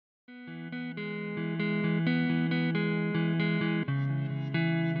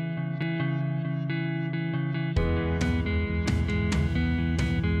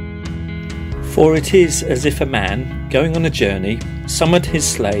For it is as if a man, going on a journey, summoned his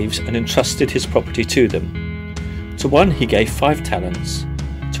slaves and entrusted his property to them. To one he gave 5 talents,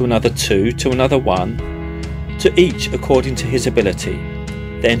 to another 2, to another 1, to each according to his ability.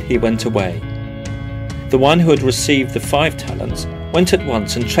 Then he went away. The one who had received the 5 talents went at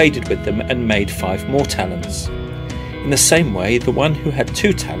once and traded with them and made 5 more talents. In the same way, the one who had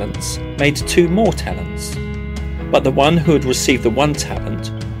 2 talents made 2 more talents. But the one who had received the 1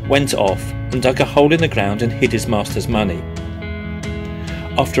 talent went off and dug a hole in the ground and hid his master's money.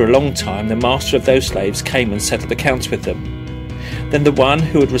 After a long time, the master of those slaves came and settled accounts with them. Then the one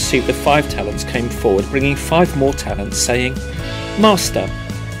who had received the 5 talents came forward, bringing 5 more talents, saying, "Master,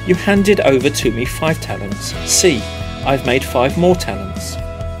 you handed over to me 5 talents. See, I've made 5 more talents."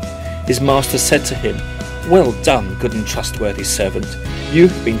 His master said to him, "Well done, good and trustworthy servant. You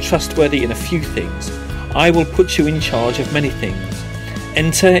have been trustworthy in a few things. I will put you in charge of many things.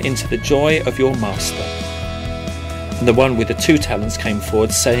 Enter into the joy of your master." And the one with the 2 talents came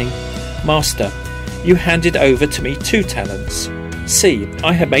forward, saying, "Master, you handed over to me 2 talents. See,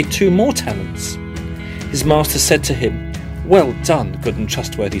 I have made 2 more talents." His master said to him, "Well done, good and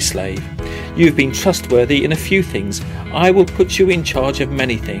trustworthy slave. You have been trustworthy in a few things. I will put you in charge of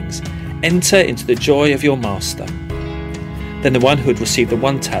many things. Enter into the joy of your master." Then the one who had received the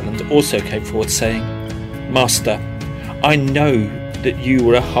 1 talent also came forward, saying, "Master, I know that you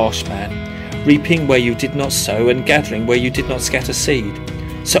were a harsh man, reaping where you did not sow and gathering where you did not scatter seed.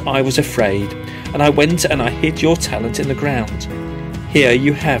 So I was afraid, and I went and I hid your talent in the ground. Here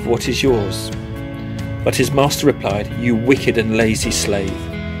you have what is yours." But his master replied, "You wicked and lazy slave.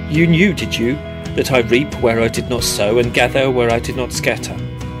 You knew, did you, that I reap where I did not sow and gather where I did not scatter?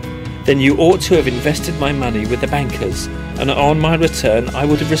 Then you ought to have invested my money with the bankers, and on my return I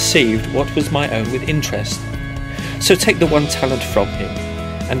would have received what was my own with interest. So take the 1 talent from him,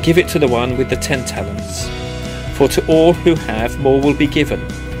 and give it to the one with the 10 talents. For to all who have, more will be given,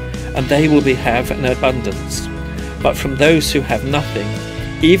 and they will have an abundance. But from those who have nothing,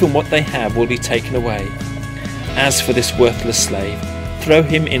 even what they have will be taken away. As for this worthless slave, throw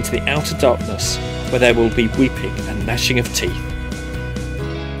him into the outer darkness, where there will be weeping and gnashing of teeth."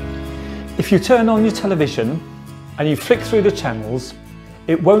 If you turn on your television and you flick through the channels,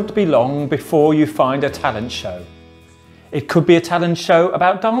 it won't be long before you find a talent show. It could be a talent show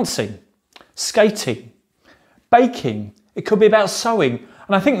about dancing, skating, baking. It could be about sewing,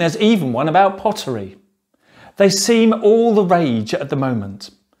 and I think there's even one about pottery. They seem all the rage at the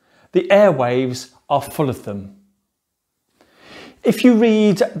moment. The airwaves are full of them. If you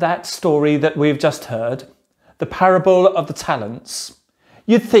read that story that we've just heard, the parable of the talents,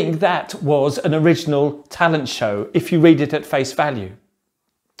 you'd think that was an original talent show if you read it at face value.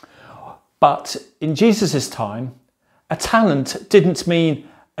 But in Jesus' time, a talent didn't mean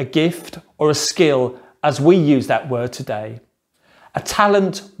a gift or a skill as we use that word today. A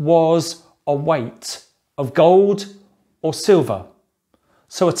talent was a weight of gold or silver.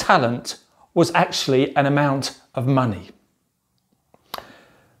 So a talent was actually an amount of money.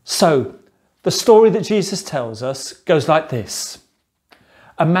 So the story that Jesus tells us goes like this.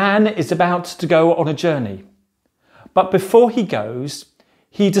 A man is about to go on a journey, but before he goes,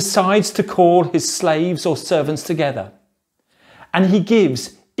 he decides to call his slaves or servants together, and he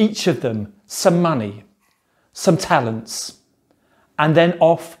gives each of them some money, some talents, and then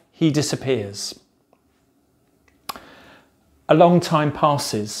off he disappears. A long time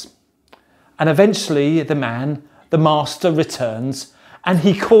passes, and eventually the master returns, and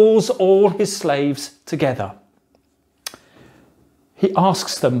he calls all his slaves together. He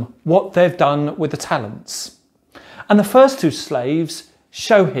asks them what they've done with the talents. And the first 2 slaves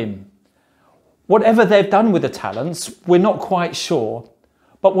show him. Whatever they've done with the talents, we're not quite sure,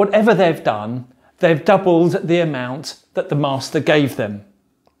 but whatever they've done, they've doubled the amount that the master gave them.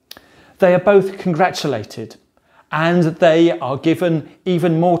 They are both congratulated, and they are given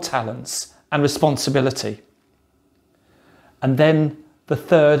even more talents and responsibility. And then the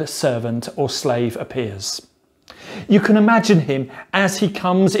 3rd servant or slave appears. You can imagine him as he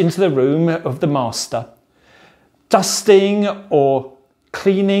comes into the room of the master, dusting or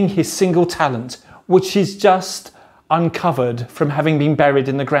cleaning his single talent, which is just uncovered from having been buried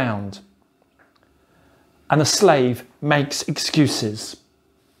in the ground. And the slave makes excuses.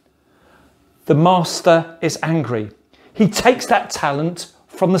 The master is angry. He takes that talent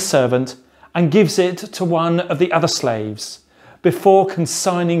from the servant and gives it to one of the other slaves before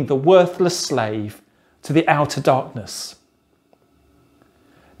consigning the worthless slave to the outer darkness.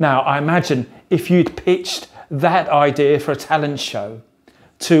 Now, I imagine if you'd pitched that idea for a talent show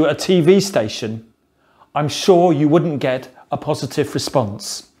to a TV station, I'm sure you wouldn't get a positive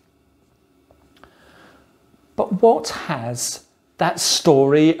response. But what has that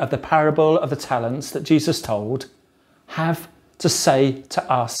story of the parable of the talents that Jesus told have to say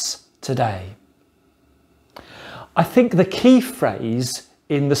to us today? I think the key phrase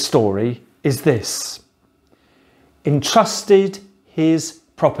in the story is this: entrusted his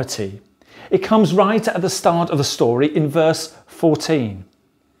property. It comes right at the start of the story in verse 14.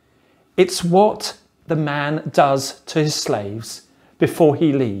 It's what the man does to his slaves before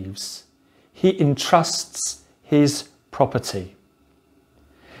he leaves. He entrusts his property.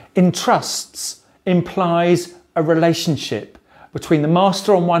 Entrusts implies a relationship between the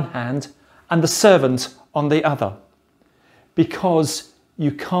master on one hand and the servant on the other, because you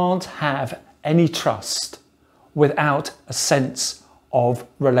can't have any trust without a sense of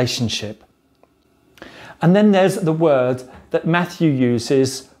relationship. And then there's the word that Matthew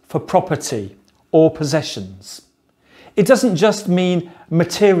uses for property or possessions. It doesn't just mean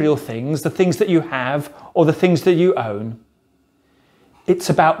material things, the things that you have or the things that you own. It's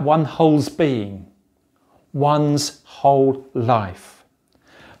about one whole's being, one's whole life.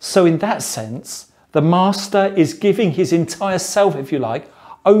 So in that sense, the master is giving his entire self, if you like,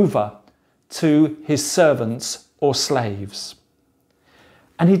 over to his servants or slaves.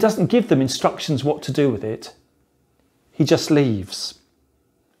 And he doesn't give them instructions what to do with it. He just leaves.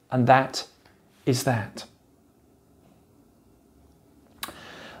 And that is that.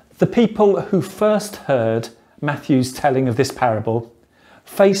 The people who first heard Matthew's telling of this parable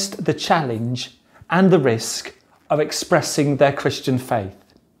faced the challenge and the risk of expressing their Christian faith.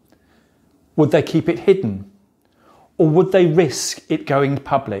 Would they keep it hidden? Or would they risk it going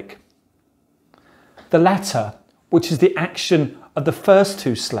public? The latter, which is the action of the first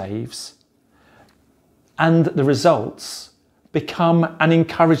two slaves, and the results become an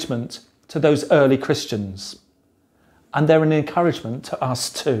encouragement to those early Christians. And they're an encouragement to us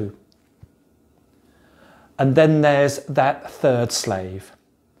too. And then there's that third slave.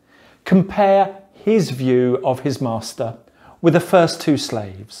 Compare his view of his master with the first two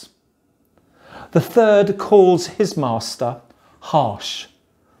slaves. The third calls his master harsh,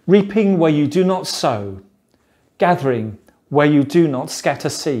 reaping where you do not sow, gathering where you do not scatter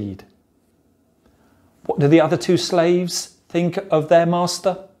seed. What do the other two slaves think of their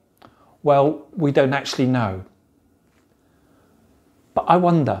master? Well, we don't actually know. But I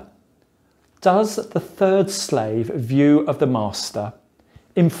wonder, does the third slave view of the master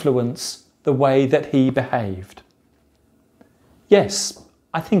influence the way that he behaved? Yes,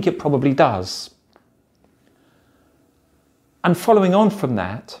 I think it probably does. And following on from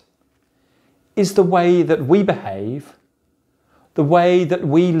that, is the way that we behave, the way that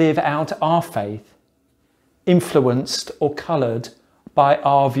we live out our faith, influenced or coloured by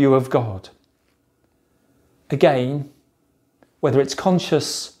our view of God? Again, whether it's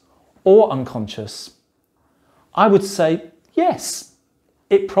conscious or unconscious, I would say yes,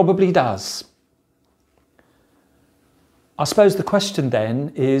 it probably does. I suppose the question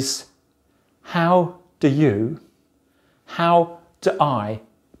then is, how do I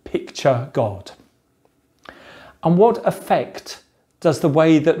picture God? And what effect does the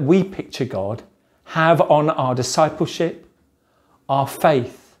way that we picture God have on our discipleship, our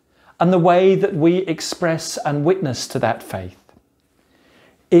faith, and the way that we express and witness to that faith?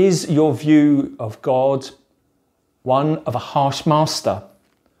 Is your view of God one of a harsh master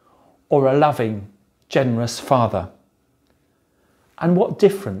or a loving, generous father? And what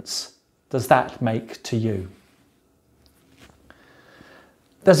difference does that make to you?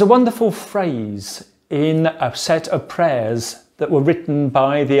 There's a wonderful phrase in a set of prayers that were written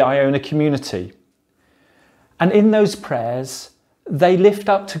by the Iona community. And in those prayers, they lift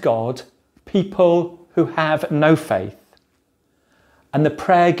up to God people who have no faith. And the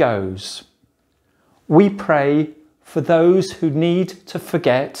prayer goes, we pray for those who need to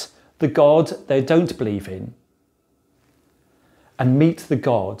forget the God they don't believe in and meet the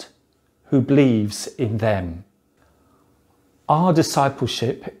God who believes in them. Our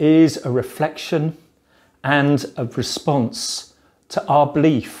discipleship is a reflection and a response to our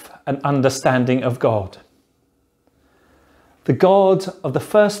belief and understanding of God. The God of the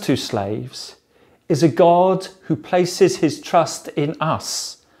first two slaves is a God who places his trust in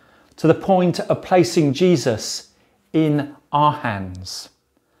us to the point of placing Jesus in our hands,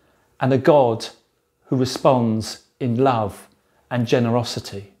 and a God who responds in love and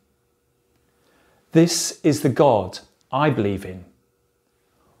generosity. This is the God I believe in.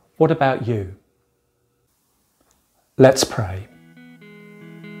 What about you? Let's pray.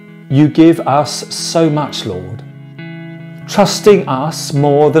 You give us so much, Lord, trusting us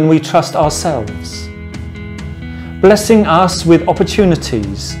more than we trust ourselves, blessing us with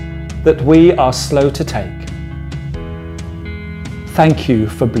opportunities that we are slow to take, Thank you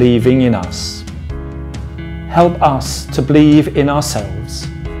for believing in us. Help us to believe in ourselves,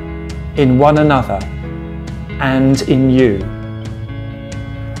 in one another, and in you.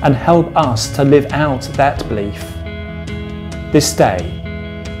 And help us to live out that belief this day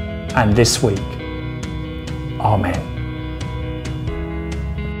and this week. Amen.